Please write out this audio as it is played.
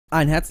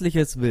Ein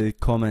herzliches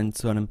Willkommen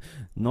zu einem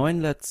neuen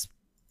Let's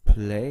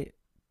Play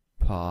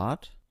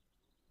Part.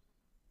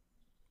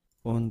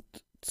 Und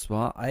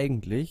zwar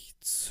eigentlich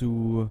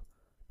zu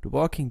The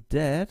Walking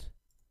Dead.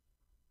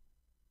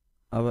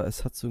 Aber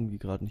es hat es irgendwie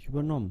gerade nicht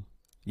übernommen.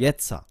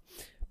 Jetzt.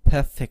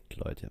 Perfekt,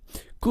 Leute.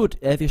 Gut,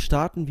 wir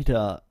starten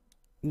wieder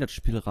in das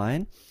Spiel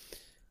rein.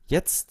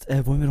 Jetzt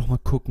wollen wir noch mal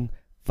gucken,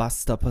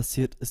 was da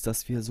passiert ist,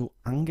 dass wir so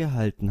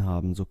angehalten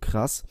haben. So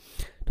krass.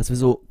 Dass wir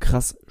so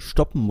krass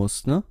stoppen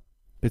mussten, ne?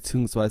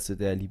 Beziehungsweise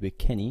der liebe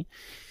Kenny.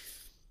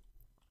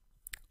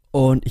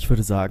 Und ich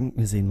würde sagen,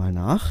 wir sehen mal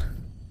nach.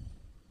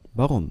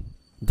 Warum?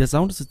 Der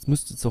Sound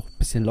müsste jetzt auch ein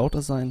bisschen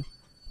lauter sein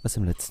als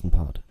im letzten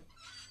Part.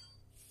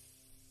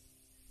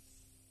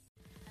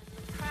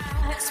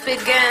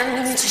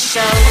 Begin to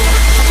show.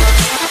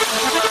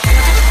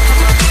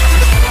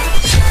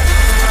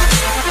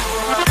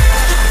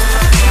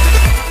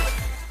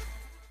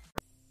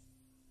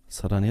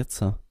 Was hat er denn jetzt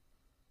da?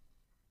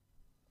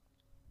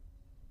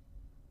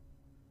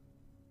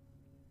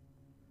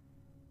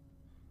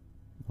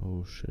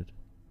 Oh shit.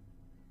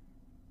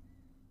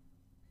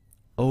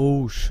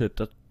 Oh shit,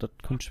 das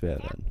könnte schwer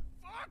werden.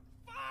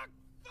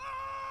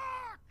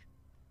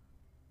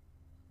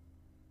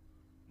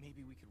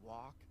 Maybe we could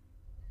walk?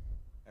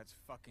 That's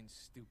fucking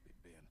stupid,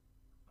 Ben.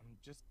 I'm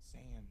just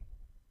saying.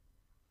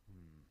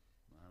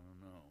 I don't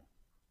know.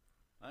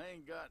 I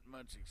ain't got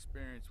much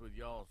experience with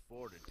y'all's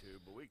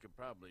fortitude, but we could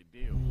probably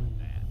deal with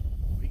that.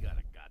 We got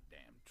a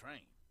goddamn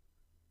train.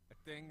 That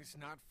thing's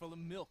not full of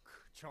milk,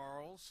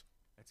 Charles.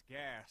 That's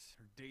gas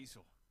or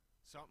diesel.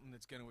 Something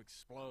that's gonna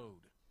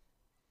explode.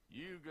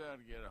 You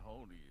gotta get a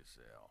hold of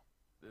yourself.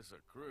 This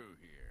a crew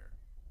here.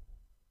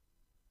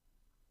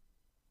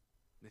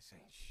 This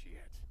ain't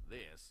shit.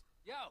 This?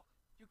 Yo,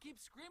 you keep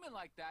screaming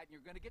like that and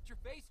you're gonna get your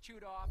face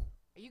chewed off.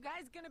 Are you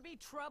guys gonna be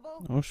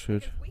trouble? Oh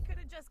shit. Because we could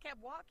have just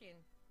kept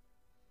walking.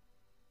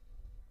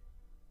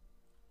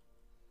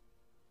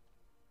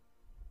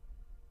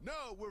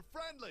 No, we're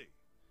friendly.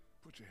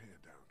 Put your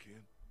hand down,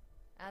 Ken.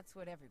 That's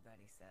what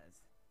everybody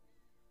says.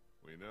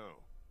 We know.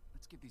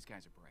 Let's give these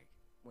guys a break.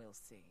 We'll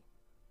see.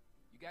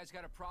 You guys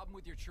got a problem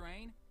with your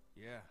train?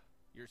 Yeah,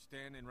 you're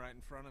standing right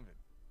in front of it.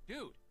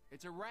 Dude,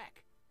 it's a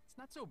wreck. It's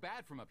not so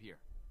bad from up here.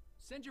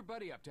 Send your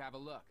buddy up to have a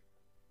look.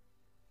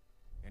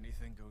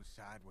 Anything goes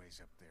sideways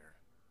up there,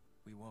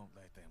 we won't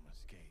let them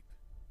escape.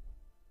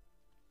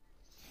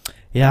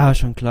 Ja,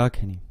 schon klar,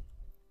 Kenny.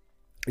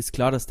 Ist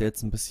klar, dass der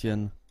jetzt ein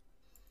bisschen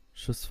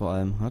Schiss vor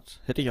allem hat.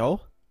 Hätte ich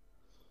auch.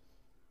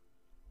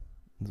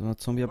 In so einer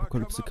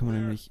Zombie-Apokalypse kann man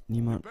nämlich Better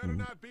niemanden...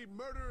 not be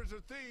murderers or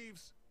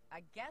thieves.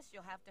 I guess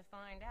you'll have to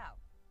find out.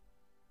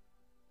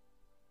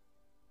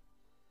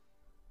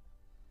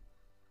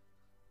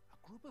 A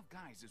group of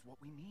guys is what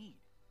we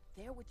need.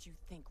 They're what you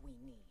think we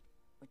need.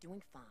 We're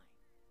doing fine.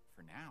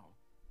 For now.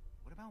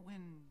 What about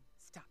when...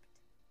 Stop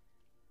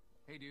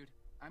it. Hey, dude,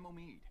 I'm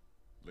Omid.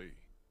 Lee,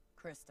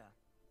 Krista,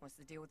 what's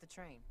the deal with the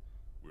train?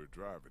 we're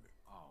driving it.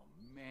 Oh,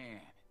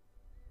 man.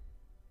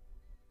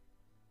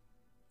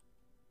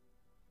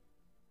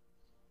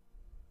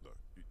 Look,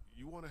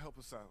 you want to help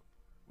us out?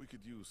 We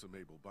could use some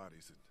able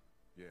bodies, and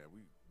yeah,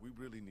 we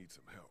really need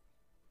some help.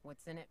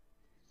 What's in it?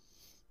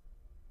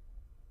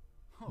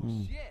 Oh,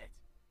 shit.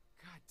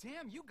 God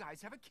damn, you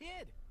guys have a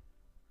kid.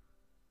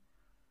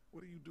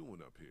 What are you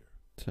doing up here?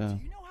 Tja.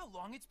 Do you know how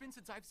long it's been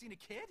since I've seen a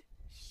kid?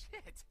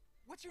 Shit.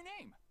 What's your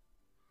name?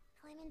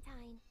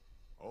 Clementine.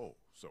 Oh,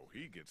 so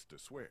he gets to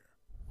swear.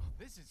 Well,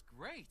 this is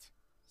great.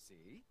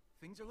 See?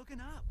 Things are looking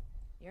up.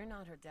 You're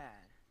not her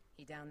dad.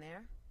 He down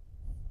there?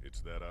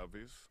 It's that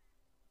obvious?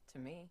 To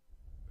me.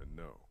 And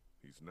no,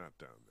 he's not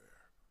down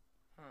there.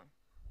 Huh.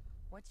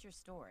 What's your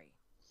story?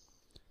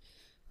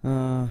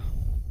 I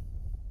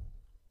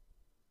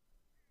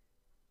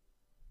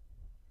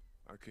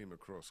came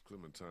across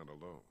Clementine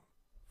alone.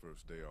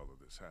 First day all of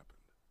this happened.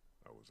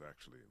 I was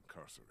actually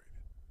incarcerated.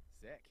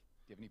 Sick.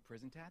 Do you have any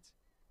prison tats?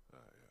 I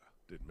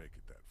didn't make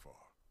it that far.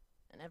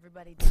 And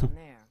everybody down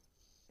there.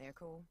 They're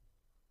cool?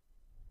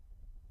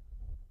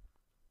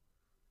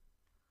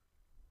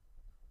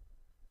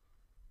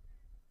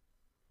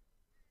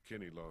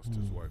 Kenny lost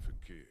his wife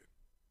and kid.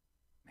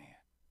 Man,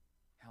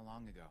 how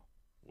long ago?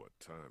 What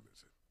time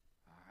is it?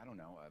 I don't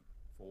know,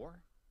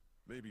 4?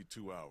 Maybe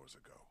 2 hours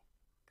ago.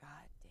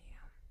 God damn.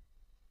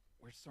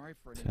 We're sorry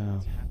for anything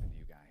that's happened to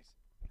you guys.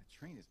 The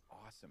train is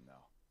awesome,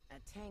 though.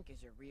 That tank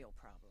is your real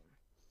problem.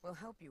 We'll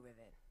help you with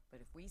it, but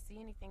if we see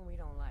anything we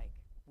don't like,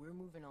 we're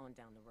moving on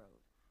down the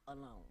road.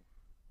 Alone.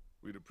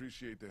 We'd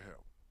appreciate the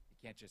help. You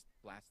can't just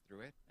blast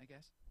through it, I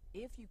guess?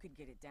 If you could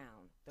get it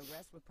down, the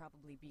rest would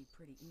probably be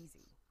pretty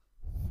easy.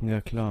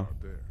 Ja, klar.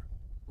 Out there.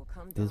 We'll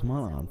come Das down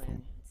mal and settle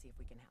anfangen. in and see if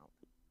we can help.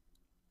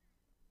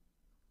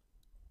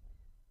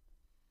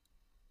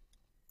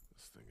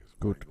 This thing is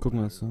Gut, mangled gucken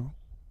wir and es, ne?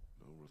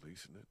 no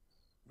releasing it.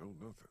 No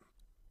nothing.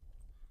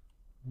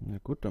 Na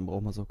gut, dann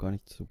brauchen wir es auch gar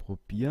nicht zu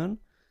probieren.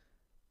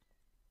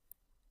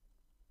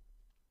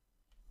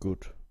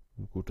 Gut.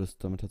 Gut,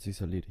 damit hat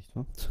sich's erledigt,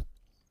 wa?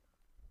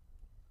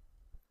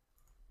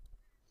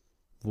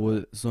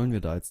 Wohl, sollen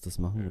wir da jetzt das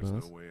machen, There's oder no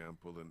was? way I'm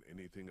pulling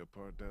anything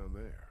apart down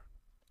there.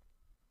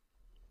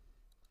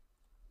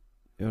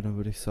 Ja, dann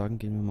würde ich sagen,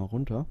 gehen wir mal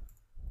runter.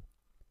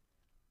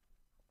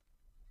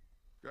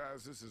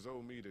 Guys, this is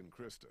Omid and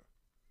Krista.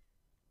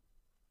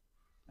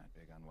 Not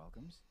big on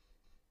welcomes.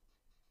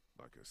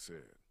 Like I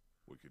said,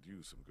 we could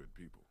use some good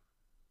people.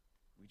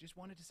 We just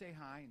wanted to say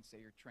hi and say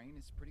your train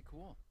is pretty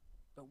cool.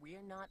 But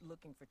we're not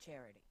looking for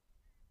charity.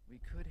 We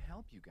could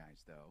help you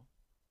guys, though.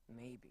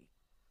 Maybe.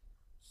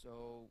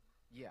 So,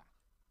 yeah.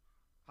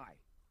 Hi.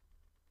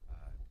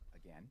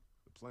 Again.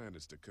 The plan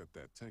is to cut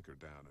that tanker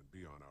down and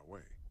be on our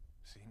way.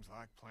 Seems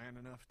like plan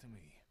enough to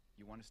me.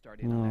 You want to start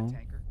in on No. that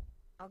tanker?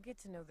 I'll get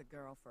to know the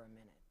girl for a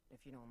minute,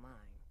 if you don't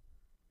mind.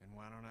 And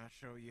why don't I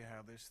show you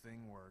how this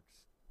thing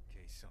works,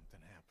 in case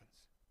something happens?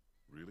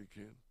 Really,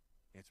 Ken?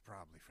 It's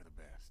probably for the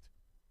best.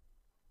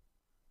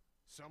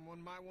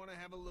 Someone might want to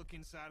have a look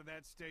inside of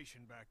that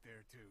station back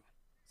there, too.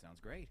 Sounds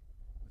great.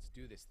 Let's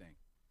do this thing.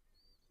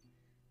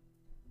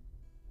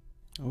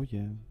 Oh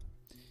yeah.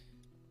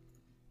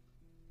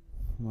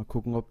 Mal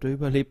gucken, ob der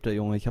überlebt, der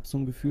Junge. Ich habe so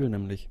ein Gefühl,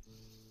 nämlich.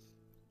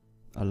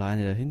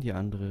 Alleine dahin, die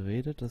andere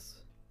redet,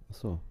 das...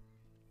 Achso.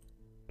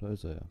 Da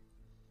ist er ja.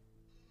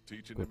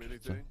 Teaching Gut, him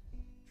anything?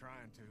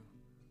 Trying to.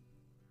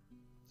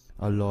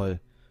 Ah, lol.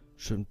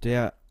 Stimmt,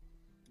 der...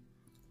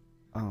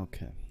 Ah,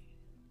 okay.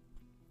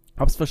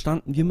 Hab's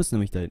verstanden, wir müssen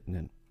nämlich da hinten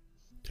hin.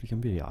 Natürlich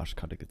haben wir die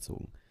Arschkarte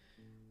gezogen.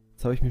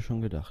 Das habe ich mir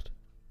schon gedacht.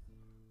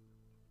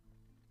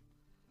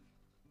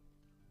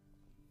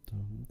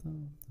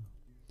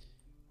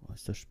 Oh,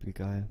 ist das Spiel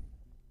geil.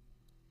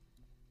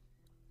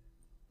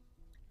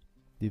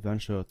 Die werden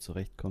schon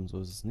zurechtkommen, so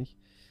ist es nicht.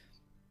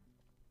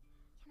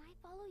 Can I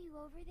follow you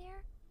over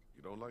there?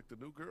 You don't like the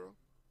new girl?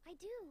 I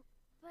do,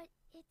 but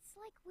it's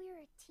like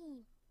we're a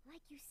team,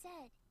 like you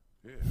said.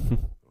 Yeah.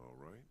 All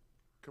right.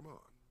 Come on.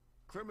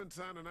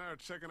 Clementine and I are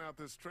checking out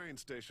this train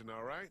station,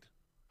 all right?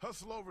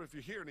 Hustle over if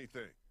you hear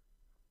anything.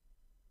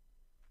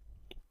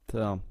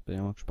 Tja, bin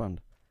ja mal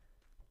gespannt.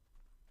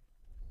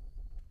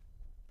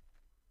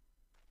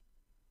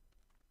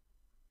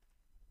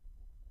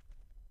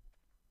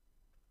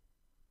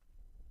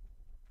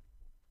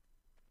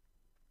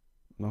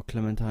 Oh,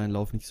 Clementine,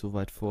 lauf nicht so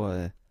weit vor,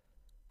 ey.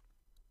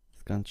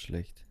 Ist ganz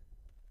schlecht.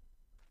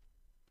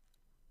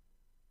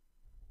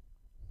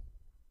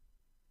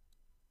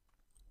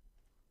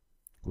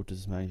 Gut, das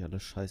ist mir eigentlich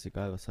alles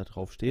scheißegal, was da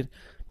drauf steht.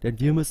 Denn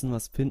wir müssen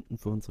was finden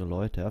für unsere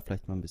Leute, ja.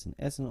 Vielleicht mal ein bisschen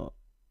Essen.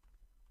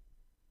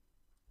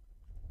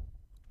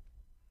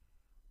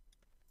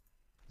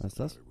 Was ist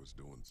das? Somebody was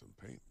doing some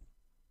painting.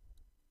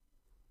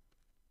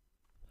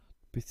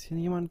 Bisschen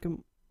jemand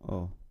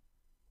Oh.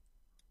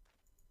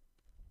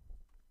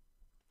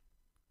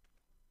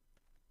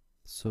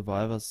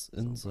 Survivors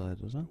Inside,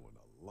 Somebody was oder? doing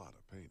a lot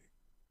of painting.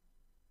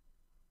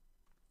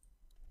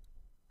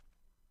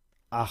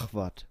 Ach,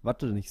 was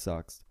du nicht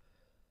sagst.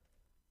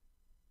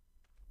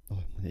 Oh,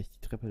 muss echt die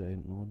Treppe da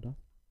hinten runter.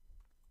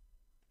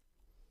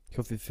 Ich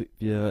hoffe,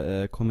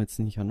 wir kommen jetzt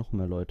nicht an noch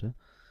mehr Leute.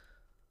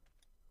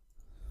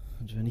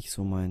 Das wäre nicht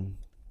so mein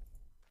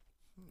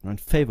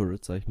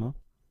Favorite, sag ich mal.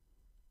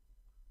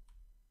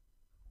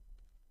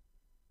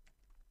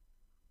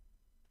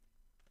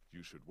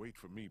 You should wait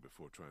for me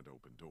before trying to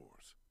open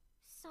doors.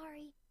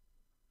 Sorry.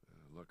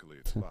 Luckily,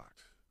 it's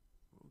locked.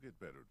 We'll get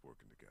better at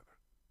working together.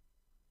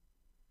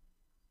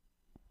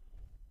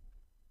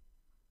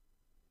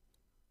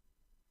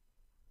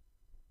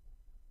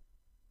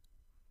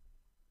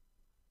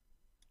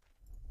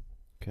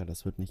 Okay,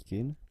 das wird nicht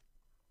gehen.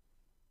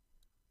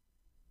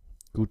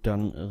 Gut,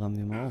 dann rammen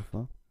wir mal auf,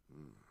 wa?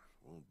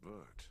 Won't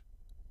budge.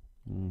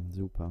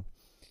 Super.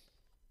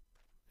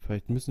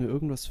 Vielleicht müssen wir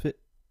irgendwas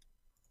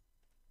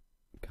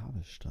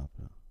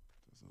Kabelstapler.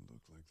 Doesn't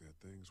look like that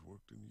thing's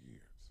worked in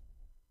years.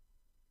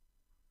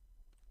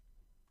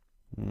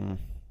 Hm.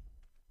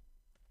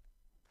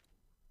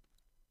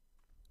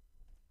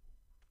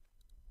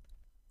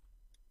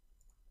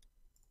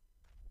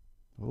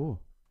 Oh.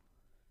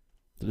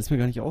 Das ist mir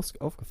gar nicht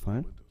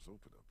aufgefallen. Windows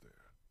open up there.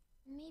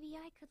 Maybe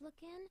I could look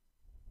in?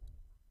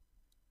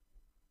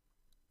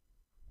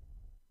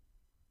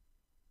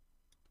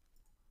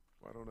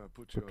 Why don't I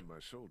put you on my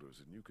shoulders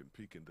and you can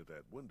peek into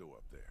that window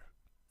up there?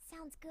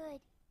 Sounds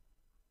good.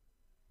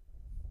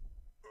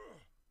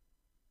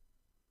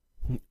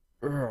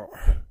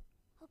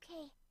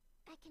 Okay,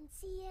 I can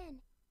see in.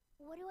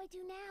 What do I do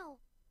now?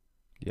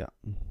 Ja.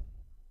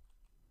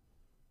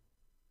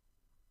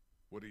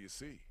 What do you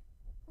see?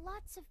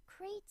 Lots of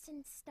crates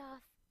and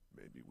stuff.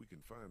 Maybe we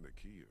can find the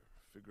key or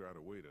figure out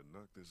a way to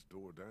knock this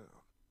door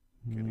down.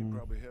 Kenny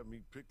probably have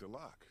me pick the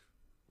lock,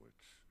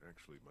 which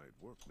actually might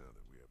work now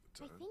that we have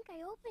the I time. think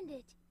I opened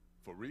it.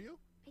 For real?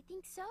 I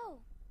think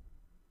so.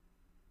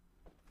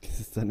 Das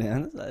ist dein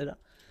Ernst, Alter?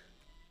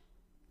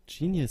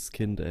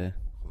 Genius-Kind, ey.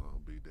 Well, I'll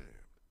be damned.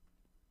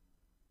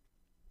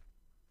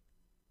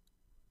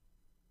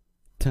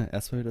 Tja,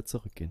 erstmal wieder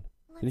zurückgehen.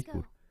 Finde Let's ich go.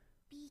 gut.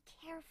 Be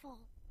careful.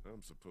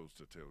 I'm supposed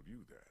to tell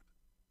you that.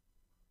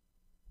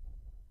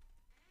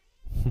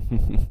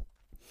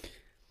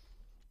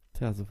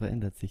 Tja, so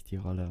verändert sich die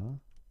Rolle, wa?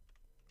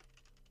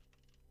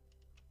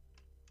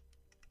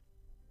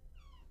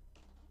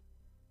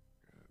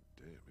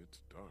 It's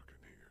dark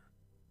in here.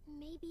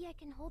 Maybe I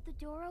can hold the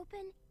door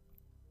open?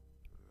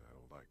 I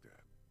don't like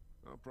that.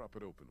 I'll prop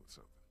it open with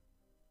something.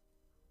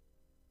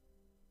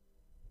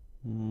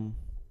 Hm.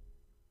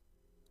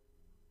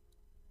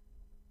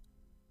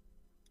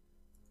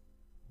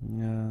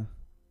 Ja.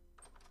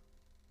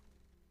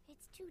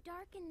 It's too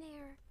dark in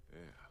there.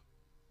 Yeah.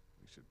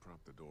 We should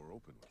prop the door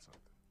open with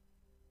something.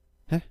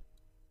 Hä?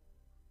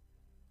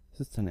 Ist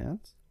das dein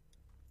Ernst?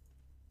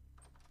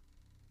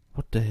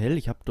 What the hell?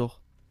 Ich hab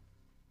doch...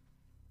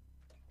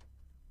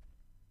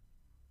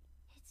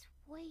 It's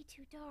way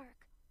too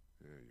dark.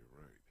 Yeah, you're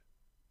right.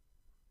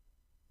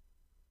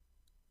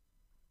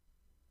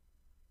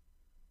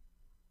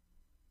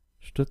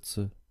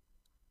 Stütze.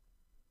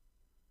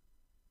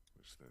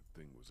 Wish that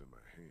thing was in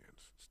my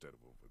hands instead of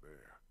over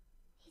there.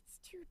 It's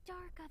too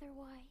dark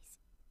otherwise.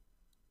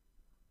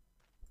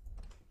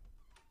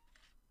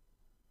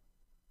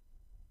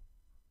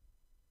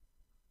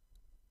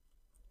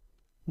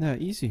 Ja,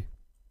 easy.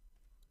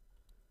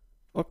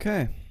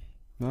 Okay.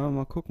 Na,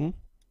 mal gucken.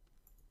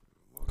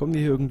 Kommen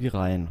wir hier irgendwie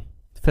rein.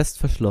 Fest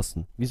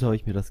verschlossen. Wieso habe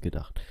ich mir das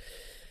gedacht?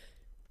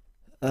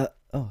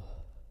 Oh.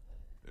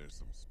 There's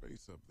some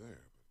space up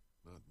there,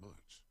 but not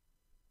much.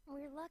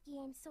 We're lucky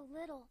I'm so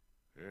little.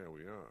 Yeah,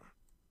 we are.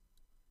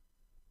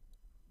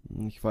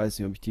 Ich weiß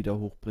nicht, ob ich die da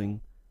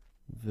hochbringen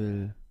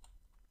will.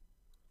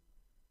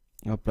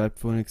 Aber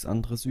bleibt wohl nichts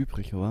anderes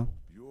übrig, oder?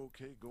 You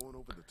okay going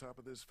over the top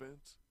of this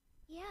fence?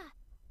 Yeah,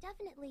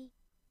 definitely.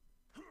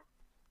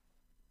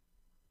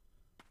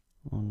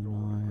 Oh Go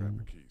on and grab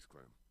the nein. keys,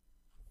 Clem.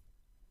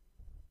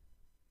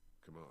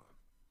 Come on,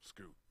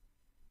 scoot.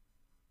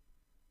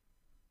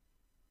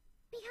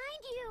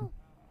 Behind you!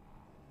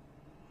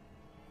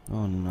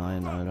 Oh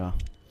nein, Alter.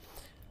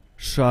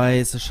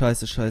 Scheiße,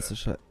 scheiße, scheiße,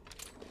 scheiße.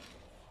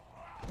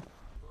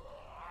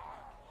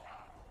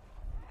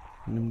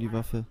 Nimm die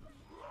Waffe.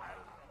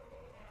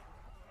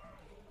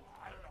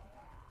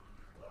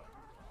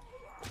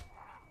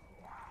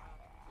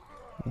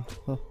 Oh,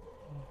 oh.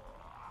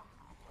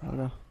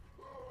 Alter.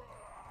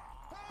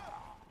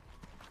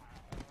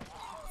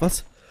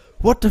 Was?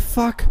 What the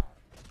fuck?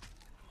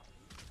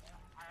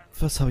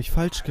 Was habe ich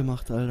falsch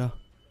gemacht, Alter?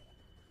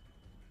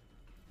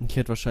 Ich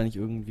hätte wahrscheinlich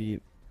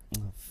irgendwie...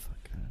 Oh, fuck,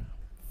 Alter.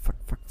 Fuck,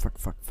 fuck, fuck,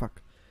 fuck,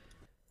 fuck.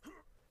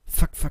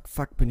 Fuck, fuck,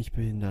 fuck, bin ich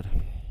behindert.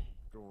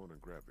 Go on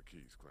and grab the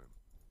keys, Clem.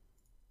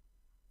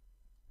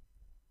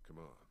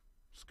 Come on,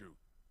 scoot.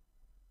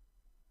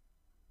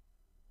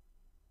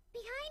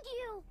 Behind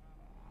you!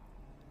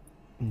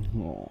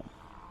 Oh.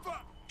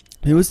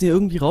 Wir müssen hier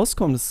irgendwie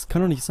rauskommen, das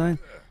kann doch nicht sein.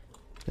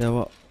 Ja,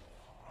 aber...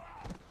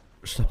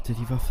 Schnapp dir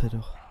die Waffe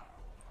doch.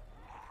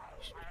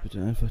 Schnapp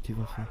bitte einfach die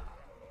Waffe.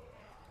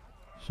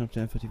 Schnapp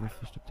dir einfach die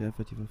Waffe, schnapp dir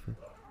einfach die Waffe.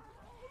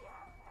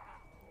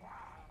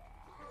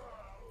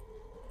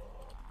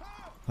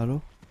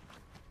 Hallo?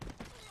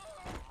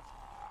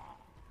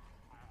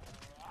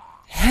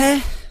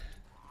 Hä?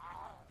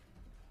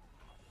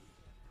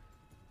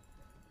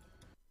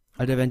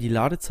 Alter, werden die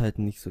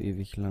Ladezeiten nicht so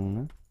ewig lang,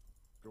 ne?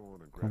 Go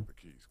on and grab the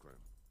keys, Clem.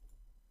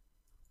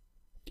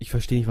 Ich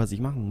verstehe nicht, was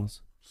ich machen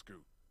muss.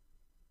 Scoot.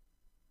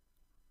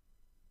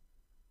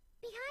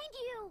 Behind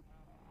you!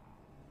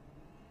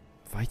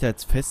 War ich da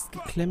jetzt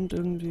festgeklemmt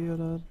irgendwie,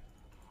 oder?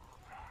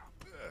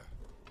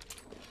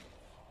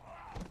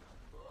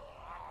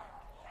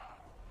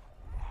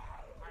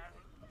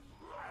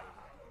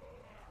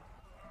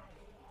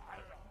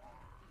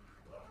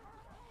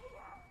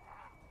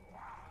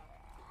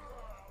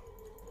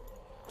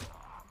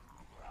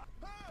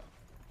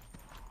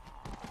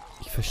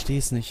 Ich verstehe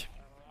es nicht.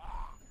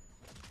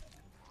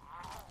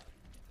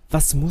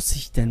 Was muss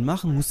ich denn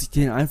machen? Muss ich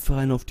denen einfach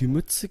einen auf die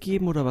Mütze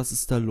geben oder was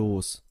ist da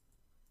los?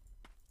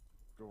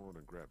 Go on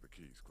and grab the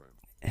keys, Clem.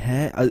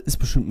 Hä? Also ist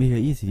bestimmt mega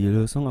easy die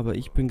Lösung, aber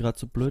ich bin gerade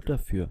so blöd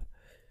dafür.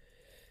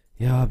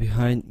 Ja,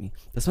 behind me.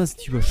 Dass man es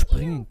nicht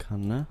überspringen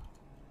kann, ne?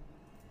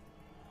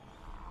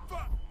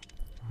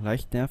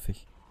 Leicht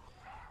nervig.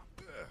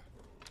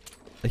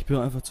 Ich bin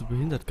einfach zu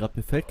behindert gerade.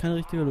 Mir fällt kein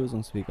richtiger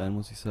Lösungsweg ein,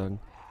 muss ich sagen.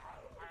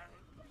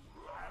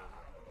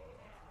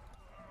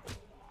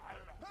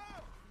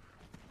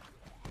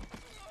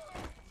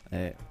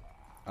 Ey,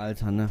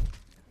 Alter, ne?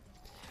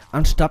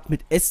 Anstatt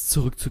mit S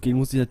zurückzugehen,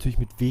 muss ich natürlich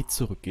mit W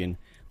zurückgehen.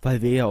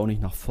 Weil W ja auch nicht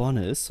nach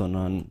vorne ist,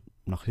 sondern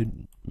nach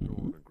hinten. Go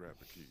on and grab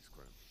the keys,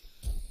 Clem.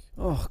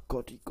 Ach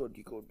Gotti,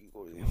 Gotti, Gotti,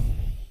 Gotti.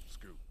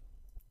 Scoot.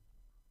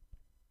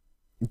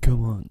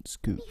 Come on,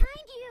 Scoop.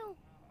 Behind you!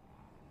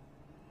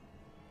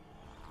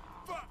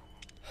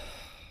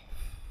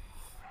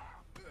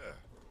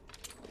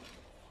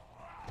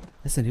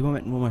 Das ist in dem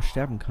Moment, wo man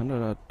sterben kann,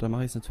 da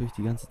mache ich es natürlich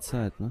die ganze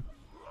Zeit, ne?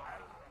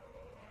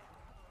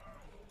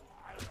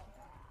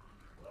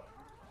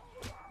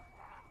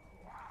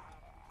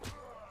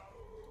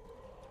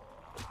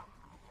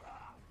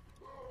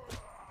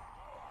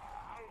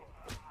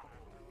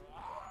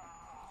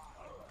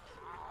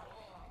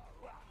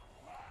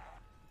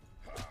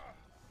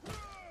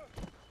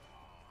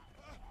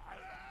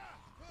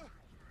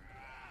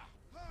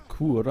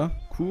 Kuh, oder?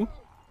 Kuh?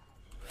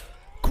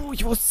 Kuh,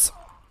 ich wusste's!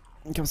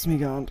 Ich hab's mir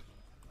geahnt.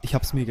 Ich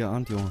hab's mir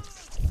geahnt, Junge.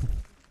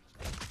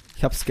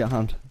 Ich hab's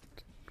geahnt,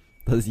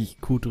 dass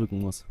ich Q drücken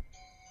muss.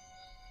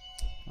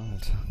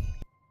 Alter.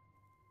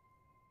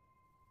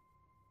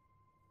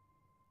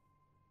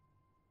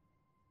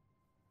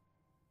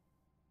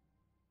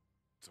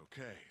 It's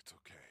okay, it's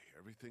okay.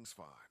 Everything's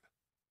fine.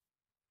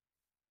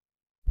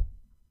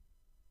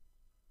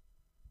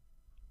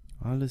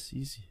 Alles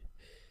easy.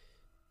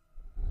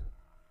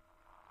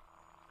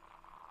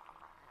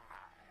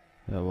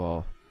 Ja,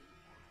 wow.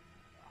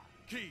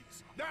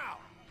 Keys, now!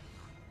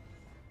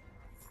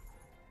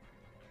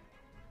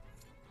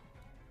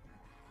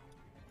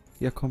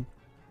 Ja, komm.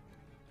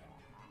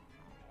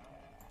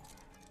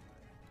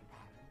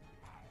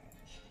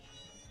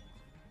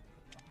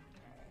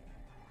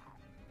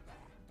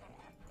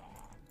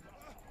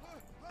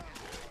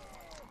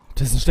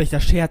 Das ist ein schlechter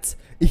Scherz.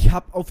 Ich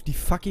hab auf die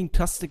fucking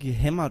Taste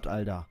gehämmert,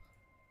 Alter.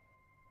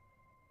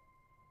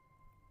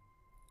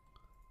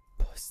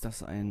 Boah, ist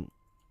das ein...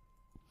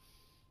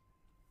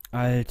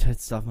 Alter,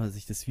 jetzt darf man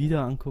sich das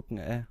wieder angucken,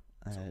 It's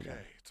Alter.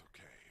 okay, it's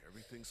okay.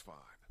 Everything's fine.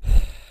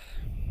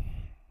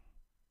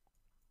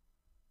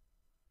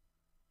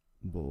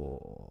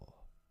 Boah.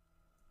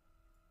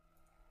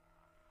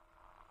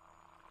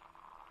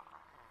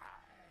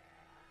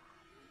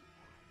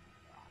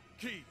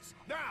 Keys,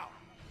 now!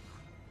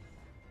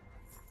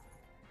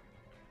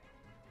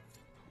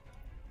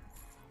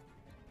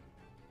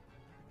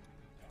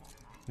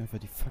 Einfach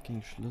die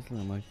fucking Schlüssel,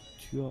 dann mach ich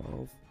die Tür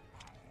auf.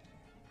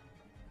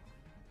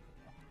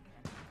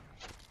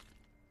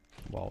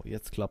 Wow,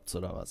 jetzt klappt's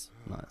oder was?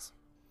 Nice.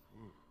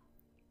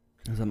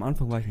 Also am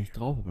Anfang war ich nicht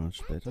drauf, aber dann That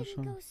später didn't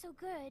schon. go so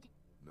good.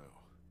 No,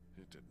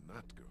 it did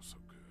not go so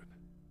good.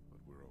 But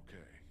we're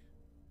okay.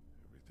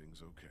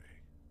 Everything's okay.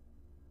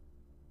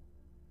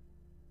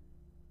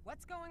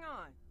 What's going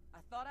on? I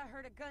thought I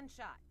heard a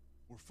gunshot.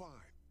 We're fine.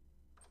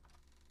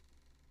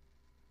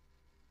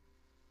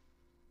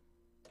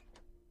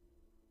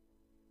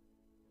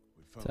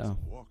 We found Tja.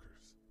 some walkers.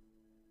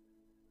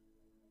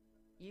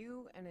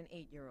 You and an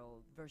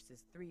 8-year-old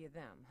versus 3 of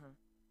them, huh?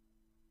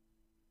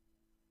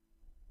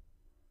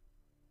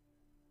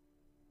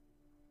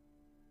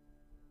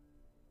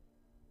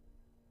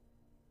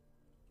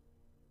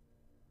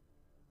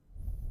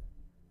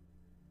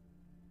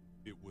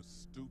 It was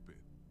stupid.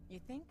 You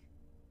think?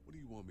 What do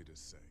you want me to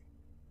say?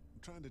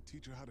 I'm trying to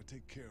teach her how to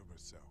take care of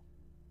herself.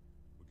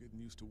 We're getting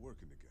used to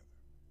working together.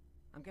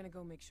 I'm gonna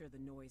go make sure the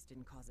noise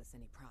didn't cause us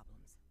any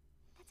problems.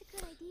 That's a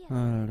good idea.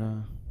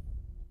 Alter.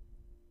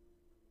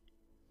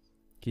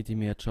 Geht die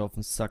mir jetzt schon auf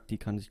den Sack, die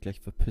kann sich gleich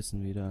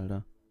verpissen wieder,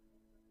 Alter.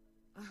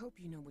 I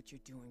hope you know what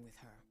you're doing with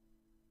her.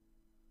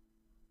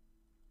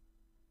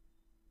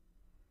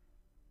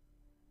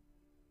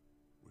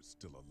 We're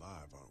still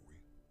alive, aren't we?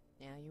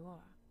 Yeah, you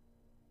are.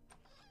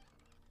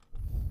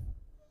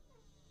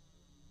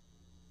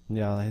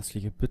 Ja,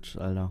 hässliche Bitch,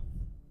 Alter.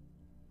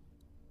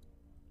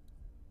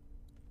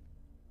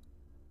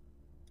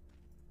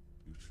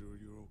 You sure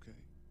you're okay?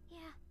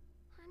 Yeah,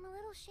 I'm a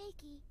little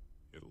shaky.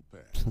 It'll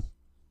pass.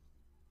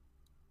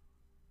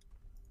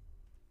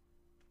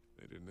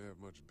 They didn't have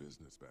much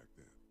business back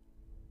then.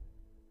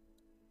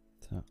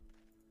 Tja.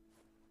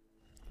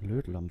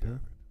 Lötlampe. Damn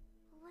it.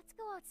 Let's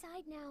go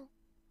outside now.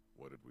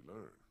 What did we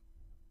learn?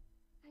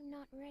 I'm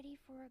not ready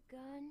for a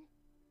gun.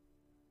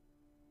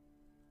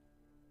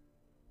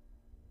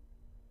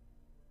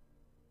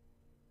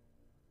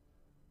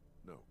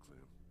 No,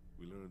 Clem.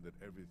 We learned that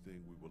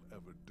everything we will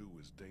ever do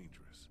is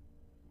dangerous.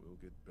 We'll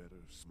get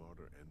better,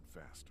 smarter, and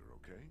faster,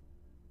 okay?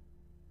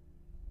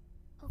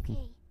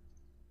 Okay.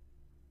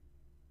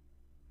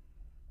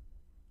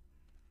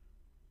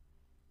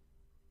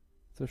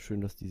 So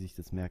schön, dass die sich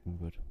das merken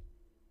wird.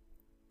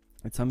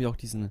 Jetzt haben wir auch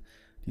diesen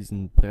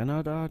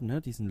Brenner da,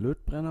 ne? Diesen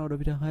Lötbrenner oder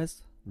wie der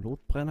heißt.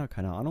 Lotbrenner,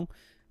 keine Ahnung.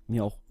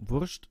 Mir auch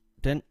wurscht,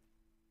 denn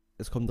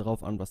es kommt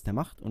darauf an, was der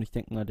macht. Und ich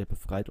denke mal, der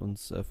befreit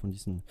uns von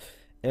diesem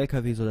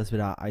LKW, sodass wir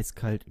da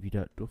eiskalt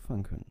wieder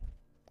durchfahren können.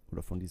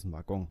 Oder von diesem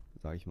Waggon,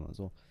 sage ich mal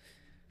so.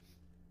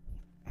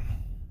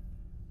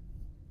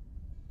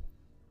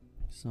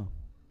 So.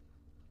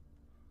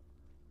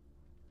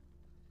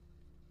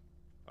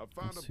 I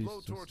found a Süß, das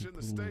blowtorch ist in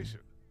eine the Blume.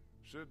 station.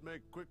 Should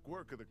make quick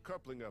work of the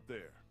coupling up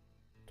there.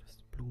 Das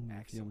ist Blumen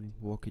auf ihrem Excellent.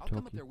 I'll come up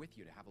Walkie-Talkie. there with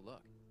you to have a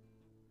look.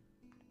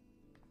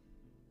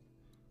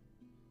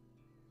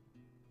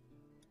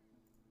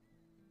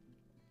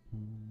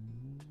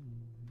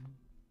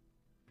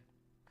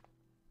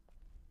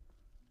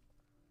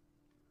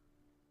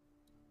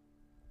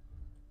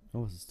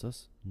 Oh, was ist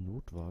das? Ein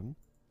Notwagen?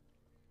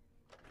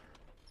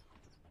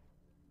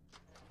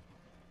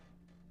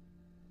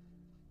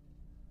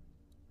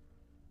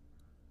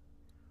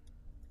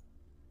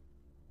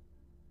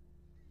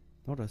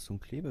 Oh, da ist so ein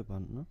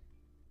Klebeband, ne?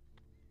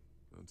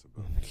 That's Oh,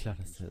 about mir the klar,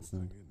 dass useful der ist,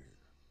 ne? thing in here.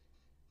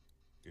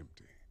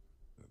 Empty.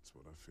 That's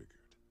what I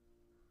figured.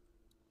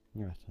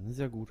 Ja, dann ist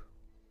ja gut.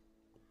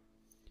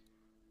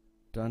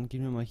 Dann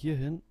gehen wir mal hier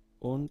hin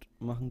und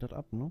machen das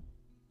ab, ne?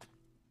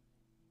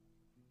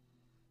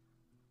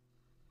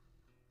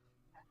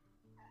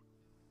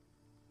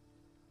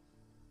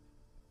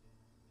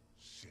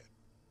 Shit.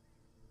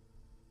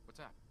 What's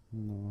up?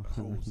 No.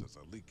 The hole says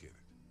a leak in it.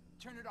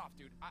 Turn it off,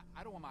 dude.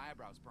 I don't want my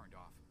eyebrows burned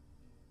off.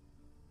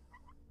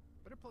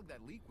 Better plug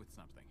that leak with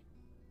something.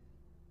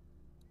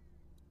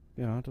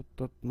 Ja,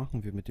 das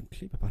machen wir mit dem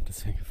Klebeband,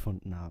 das wir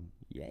gefunden haben.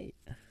 Yay.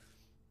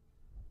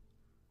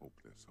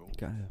 Open this hole.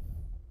 Geil.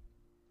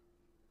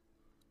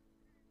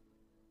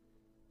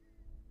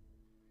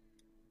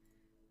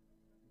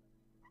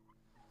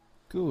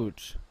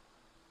 Gut.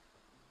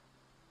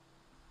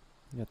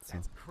 Jetzt.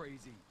 That's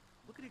crazy.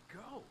 Look at it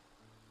go.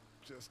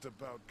 Just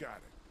about got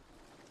it.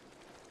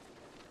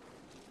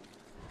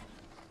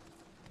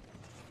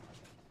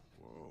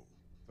 Whoa,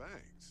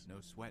 thanks. No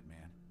sweat,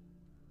 man.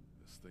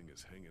 This thing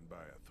is hanging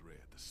by a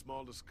thread. The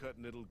smallest cut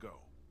and it'll go.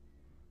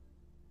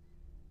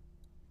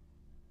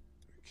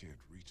 I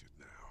can't reach it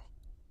now.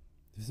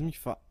 Willst du mich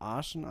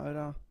verarschen,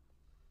 Alter?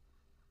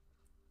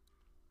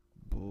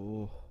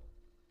 Boah.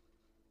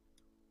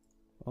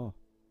 Oh.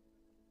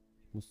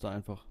 Ich muss da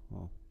einfach...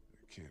 Oh.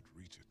 I can't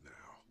reach it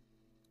now.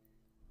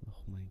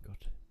 Oh mein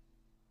Gott.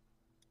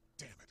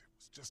 Damn it, it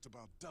was just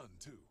about done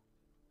too.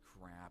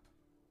 Crap.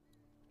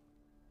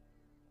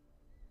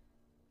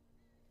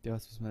 Ja,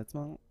 was müssen wir jetzt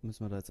machen?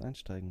 Müssen wir da jetzt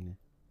einsteigen? Nee.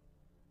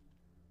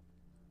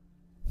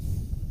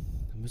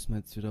 Da müssen wir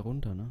jetzt wieder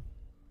runter, ne?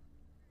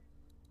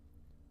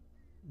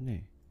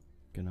 Nee.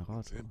 It's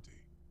Generator. empty.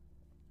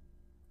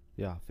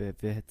 Ja, wer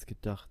hätte es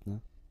gedacht,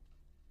 ne?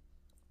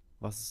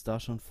 Was ist da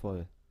schon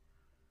voll?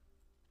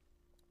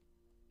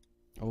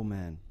 Oh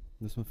man.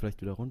 Müssen wir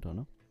vielleicht wieder runter,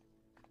 ne?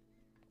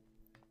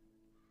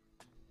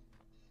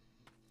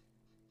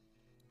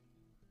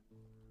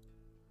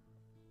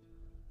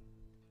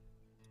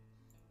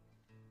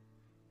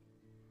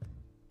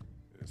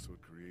 This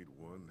would create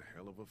one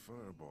hell of a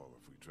fireball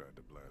if we tried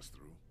to blast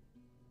through.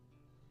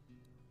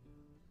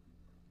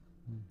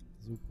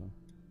 Super.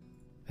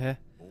 Hä?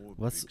 More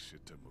Was? big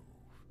shit to move.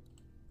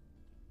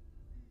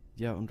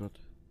 Ja, und dort.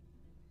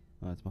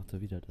 Ah, jetzt macht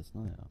er wieder das,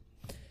 naja.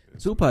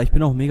 This Super, would ich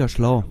bin auch create mega one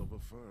schlau. hell of a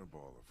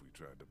fireball if we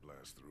tried to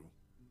blast through.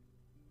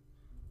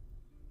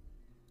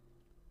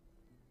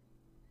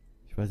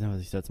 Ich weiß nicht, was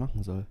ich da jetzt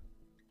machen soll.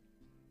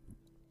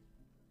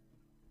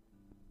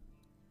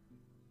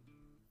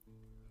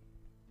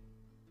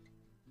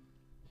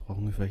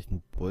 Brauchen wir vielleicht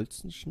einen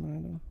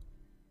Bolzenschneider?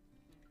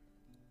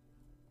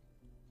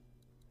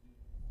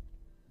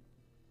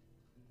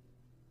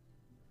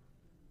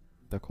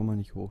 Da kommen wir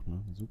nicht hoch,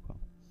 ne? Super.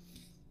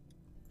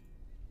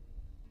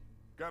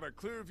 Got a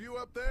clear view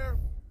up there?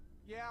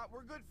 Yeah,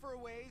 we're good for a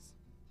ways.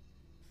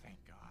 Thank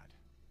God.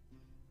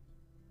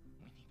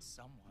 We need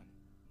someone,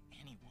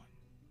 anyone,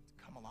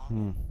 to come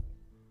along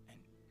and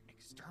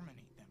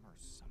exterminate them or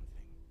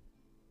something.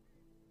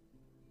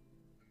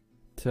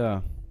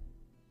 Tja.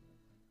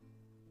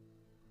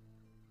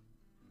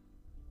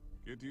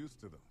 Get used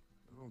to them.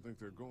 I don't think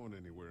they're going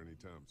anywhere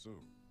anytime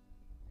soon.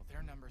 Well,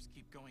 their numbers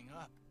keep going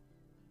up.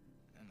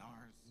 And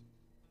ours.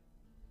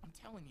 I'm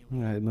telling you,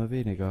 Ja, immer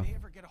weniger. if they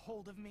ever get a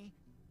hold of me,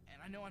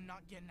 and I know I'm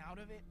not getting out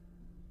of it,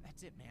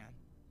 that's it, man.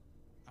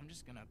 I'm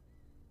just gonna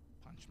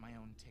punch my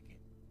own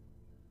ticket.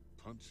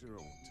 Punch your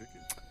own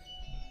ticket?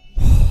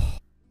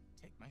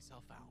 Take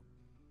myself out.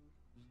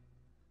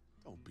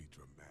 Don't be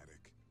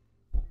dramatic.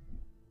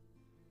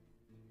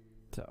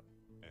 Tja.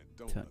 And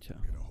don't Tja, let tja.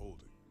 them get a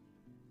hold of you.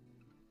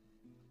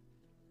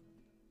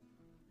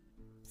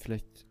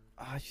 Vielleicht...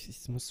 Ah,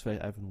 ich muss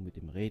vielleicht einfach nur mit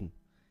ihm reden.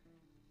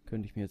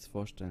 Könnte ich mir jetzt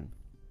vorstellen.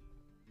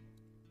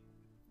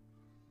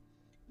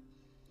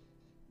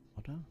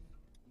 Oder?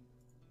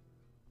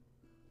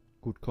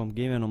 Gut, komm,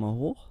 gehen wir nochmal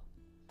hoch.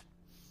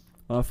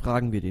 Oder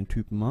fragen wir den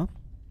Typen mal.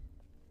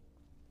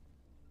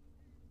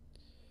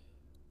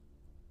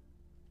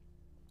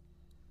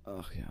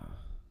 Ach ja.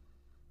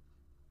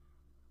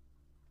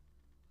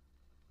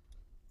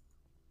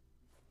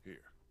 Here,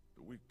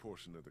 the weak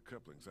portion of the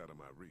coupling's out of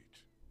my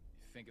reach.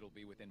 You think it'll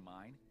be within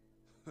mine?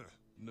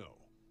 No,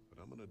 but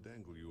I'm gonna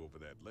dangle you over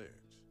that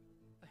ledge.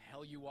 The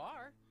hell you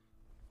are?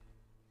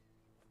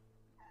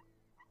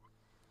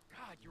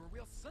 God, you're a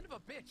real son of a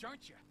bitch,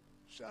 aren't you?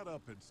 Shut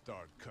up and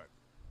start cutting.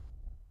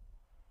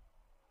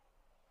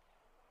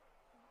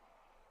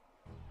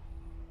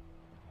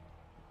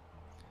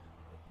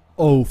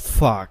 Oh,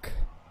 fuck.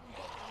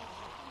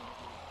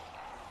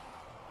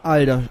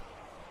 Alter.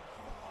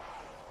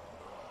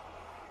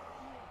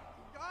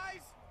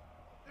 Guys,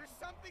 there's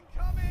something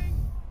coming.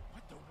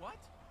 What the what?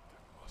 There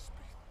must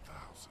be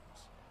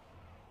thousands.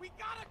 We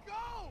gotta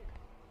go.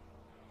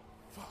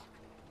 Fuck.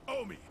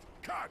 Omid,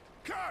 cut!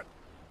 Cut!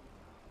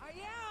 I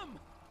am!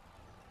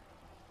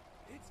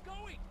 It's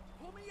going!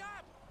 Pull me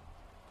up!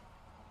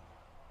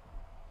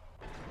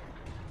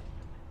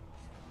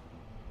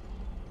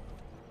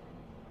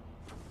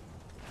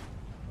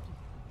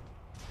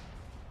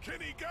 Can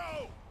he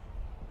go?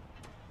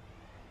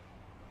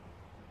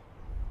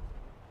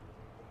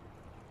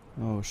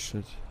 Oh,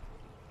 shit.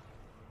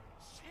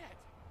 Shit!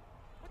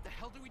 What the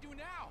hell do we do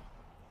now?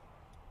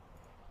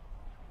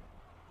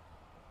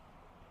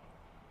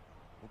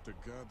 Hope to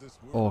God this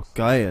works. Oh,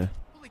 geil.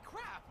 Holy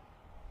crap!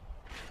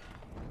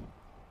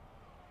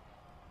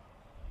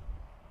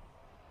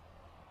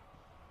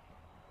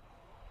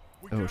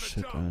 We We Oh gotta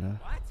shit, jump. Alter.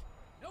 What?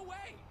 No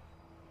way!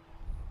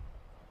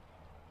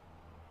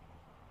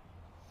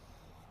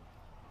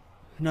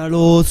 Na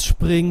los,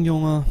 spring,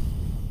 Junge.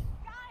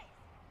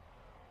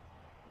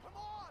 Come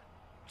on!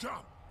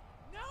 Jump!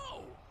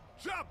 No!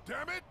 Jump,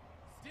 damn it!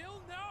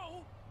 Still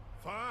no!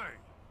 Fine.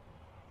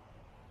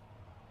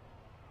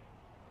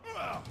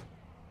 Ugh.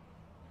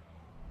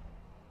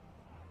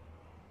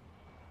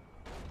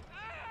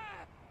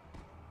 Ah!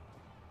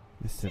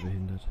 Ist der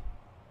behindert.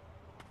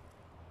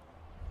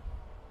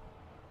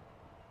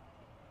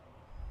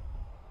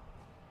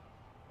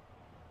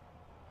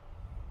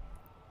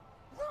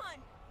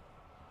 Run!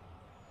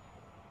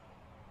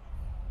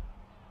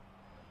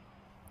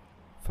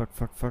 Fuck,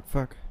 fuck, fuck,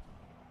 fuck.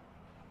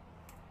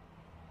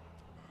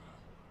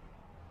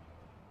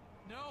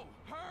 No!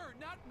 Her,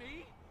 not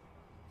me!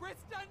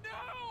 Krista,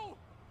 no!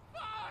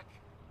 Fuck!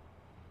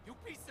 You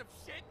piece of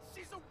shit!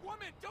 She's a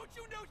woman! Don't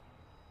you know?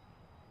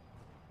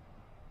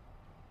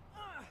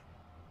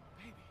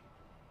 Baby.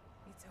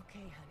 It's okay,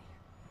 honey.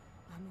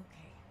 I'm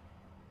okay.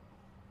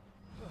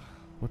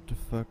 What the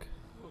fuck?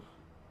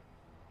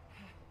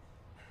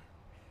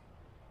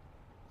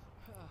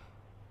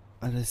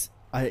 Alter,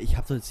 ich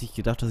hab doch jetzt nicht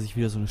gedacht, dass ich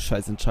wieder so eine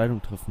scheiß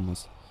Entscheidung treffen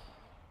muss.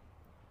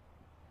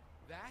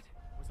 That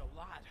was a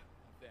lot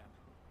of them.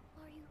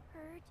 Are you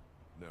hurt?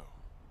 No,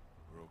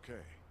 we're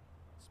okay.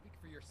 Speak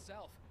for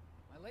yourself.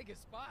 My leg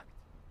is fucked.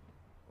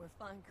 We're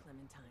fine,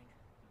 Clementine.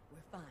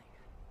 We're fine.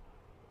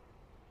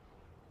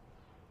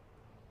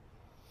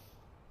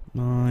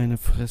 Meine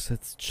Fresse,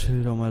 jetzt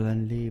chill doch mal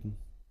dein Leben.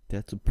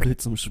 Der zu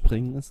blöd zum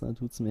Springen ist, dann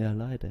tut's mir ja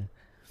leid, ey.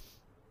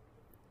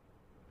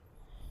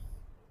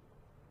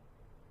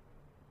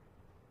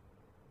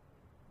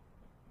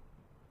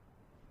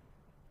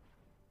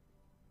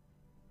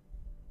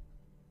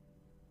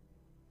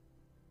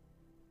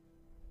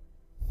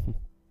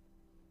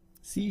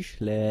 Sie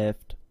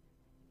schläft.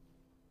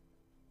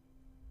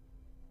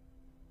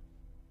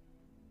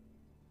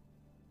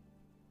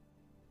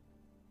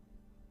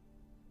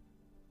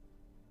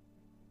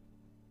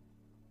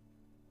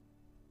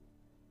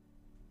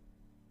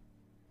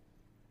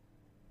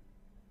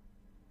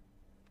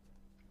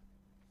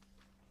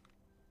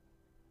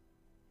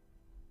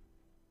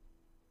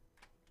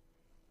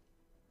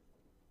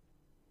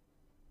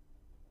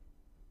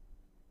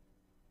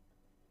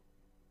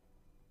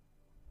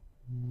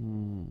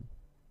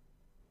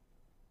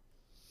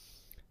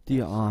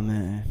 Die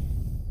Arme, ey.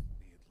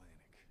 The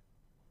Atlantic.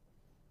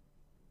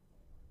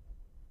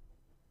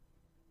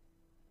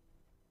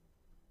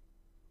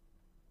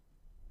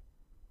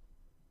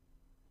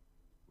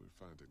 We're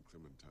finding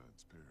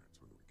Clementine's parents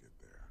when we get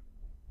there.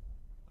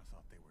 I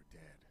thought they were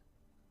dead.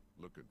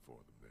 Looking for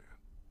them then.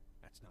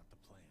 That's not the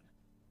plan.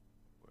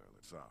 Well,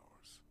 it's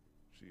ours.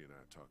 She and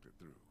I talked it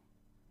through.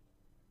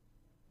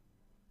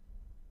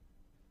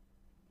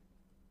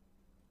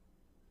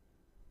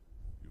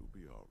 You'll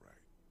be all right.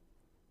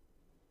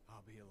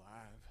 I'll be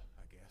alive,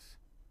 I guess.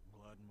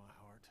 Blood in my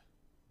heart.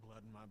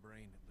 Blood in my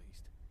brain, at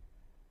least.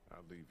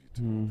 I'll leave you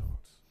to your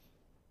thoughts.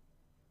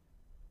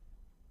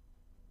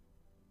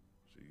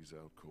 She's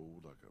out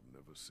cold like I've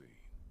never seen.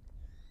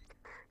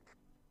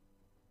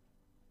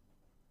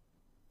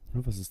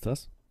 Was ist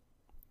das?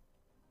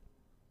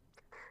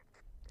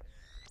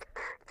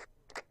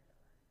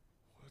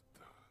 What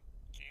the?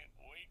 Can't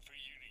wait for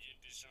you to get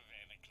to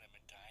Savannah,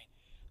 Clementine.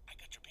 I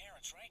got your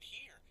parents right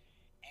here.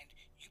 And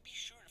you be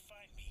sure to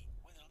find me,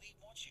 whether Lee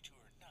wants you to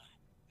or not.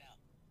 Now,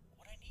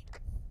 what I need...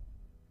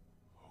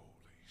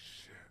 Holy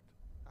shit.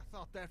 I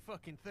thought that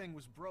fucking thing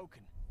was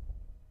broken.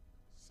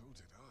 So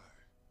did I.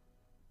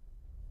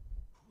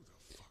 Who the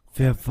fuck?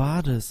 Wer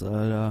war das,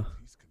 Alter?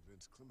 He's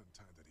convinced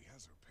Clementine that he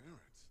has her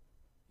parents.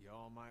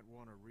 Y'all might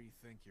want to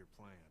rethink your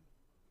plan.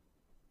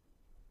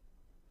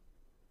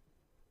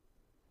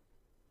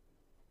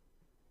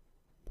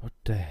 What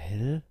the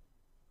hell?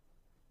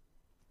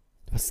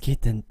 Was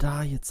geht denn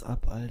da jetzt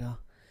ab, Alter?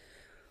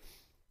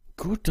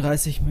 Gut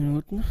 30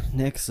 Minuten.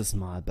 Nächstes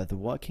Mal bei The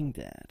Walking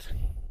Dead.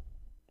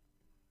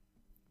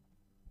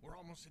 We're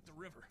almost at the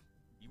river.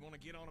 You want to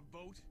get on a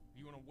boat? Or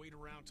you want to wait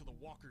around till the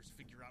walkers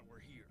figure out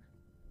we're here?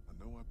 I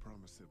know I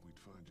promised that we'd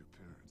find your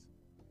parents,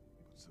 but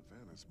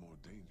Savannah's more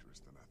dangerous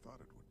than I thought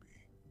it would be.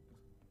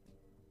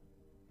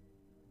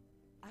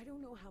 I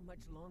don't know how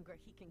much longer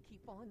he can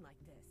keep on like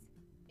this.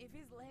 If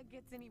his leg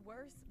gets any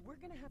worse, we're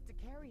gonna have to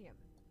carry him.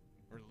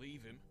 Or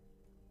leave him?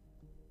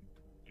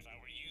 If I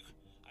were you,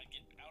 I'd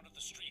get out of the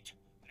street,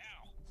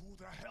 now. Who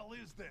the hell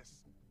is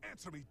this?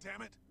 Answer me,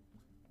 damn it!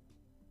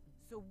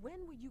 So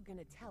when were you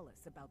gonna tell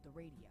us about the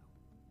radio?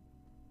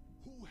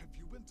 Who have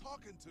you been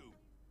talking to?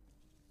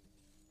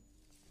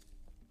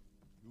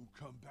 You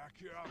come back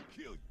here, I'll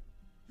kill you.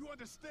 You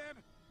understand?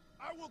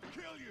 I will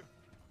kill you!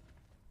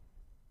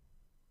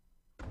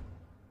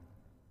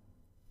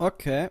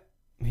 Okay,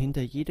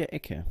 hinter jeder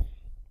Ecke.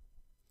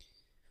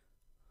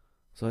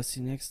 So ist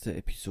die nächste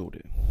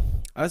Episode.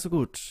 Also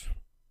gut.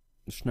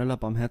 Schneller,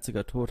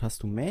 barmherziger Tod.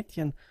 Hast du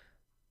Mädchen?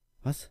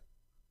 Was?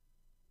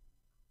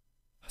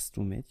 Hast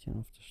du Mädchen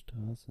auf der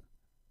Straße?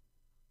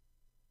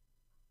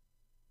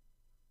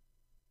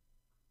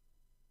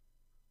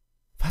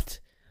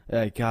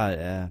 Ja,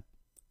 egal,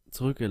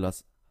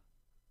 zurückgelassen.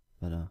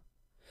 Warte.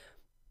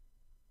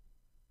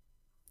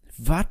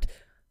 Was?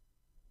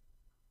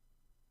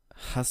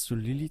 Hast du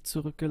Lilly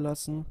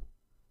zurückgelassen?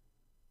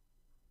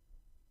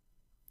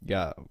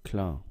 Ja,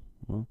 klar.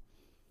 Ne?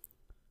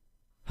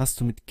 Hast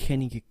du mit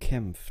Kenny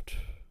gekämpft?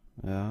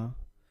 Ja.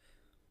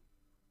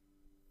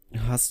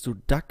 Hast du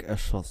Duck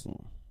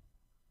erschossen?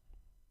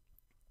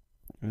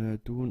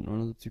 Du und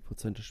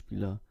 79% der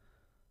Spieler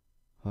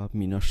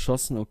haben ihn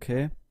erschossen,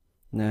 okay.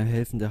 Eine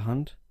helfende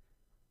Hand.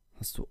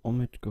 Hast du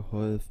Omid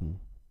geholfen?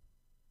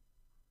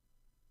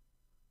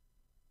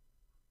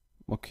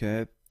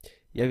 Okay.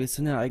 Ja, wir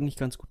sind ja eigentlich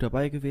ganz gut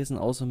dabei gewesen,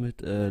 außer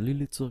mit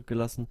Lilly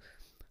zurückgelassen.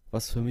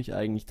 Was für mich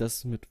eigentlich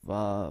das mit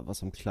war,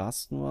 was am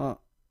klarsten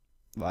war.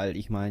 Weil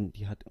ich meine,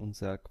 die hat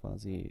uns ja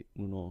quasi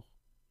nur noch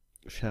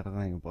Schere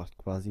reingebracht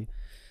quasi.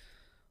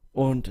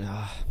 Und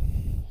ja,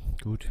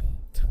 gut.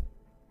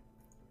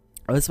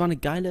 Aber es war eine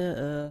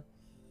geile,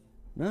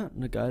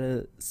 eine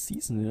geile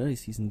Season, ne? Die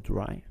Season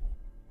 3.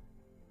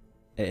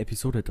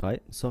 Episode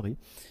 3, sorry.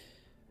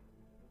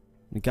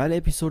 Eine geile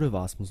Episode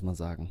war es, muss man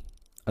sagen.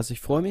 Also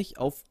ich freue mich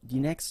auf die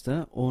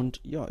nächste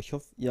und ja, ich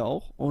hoffe, ihr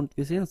auch. Und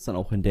wir sehen uns dann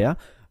auch in der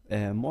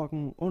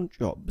morgen. Und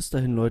ja, bis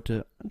dahin,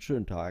 Leute, einen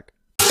schönen Tag.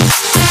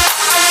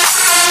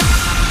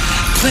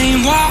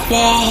 Plain white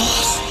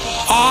walls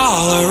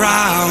all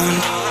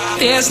around.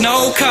 There's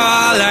no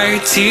color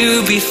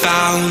to be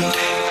found.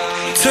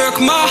 Took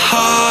my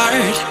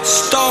heart,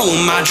 stole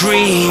my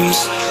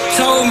dreams,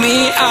 told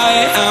me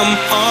I am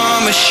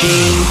a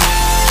machine.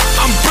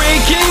 I'm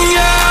breaking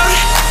up.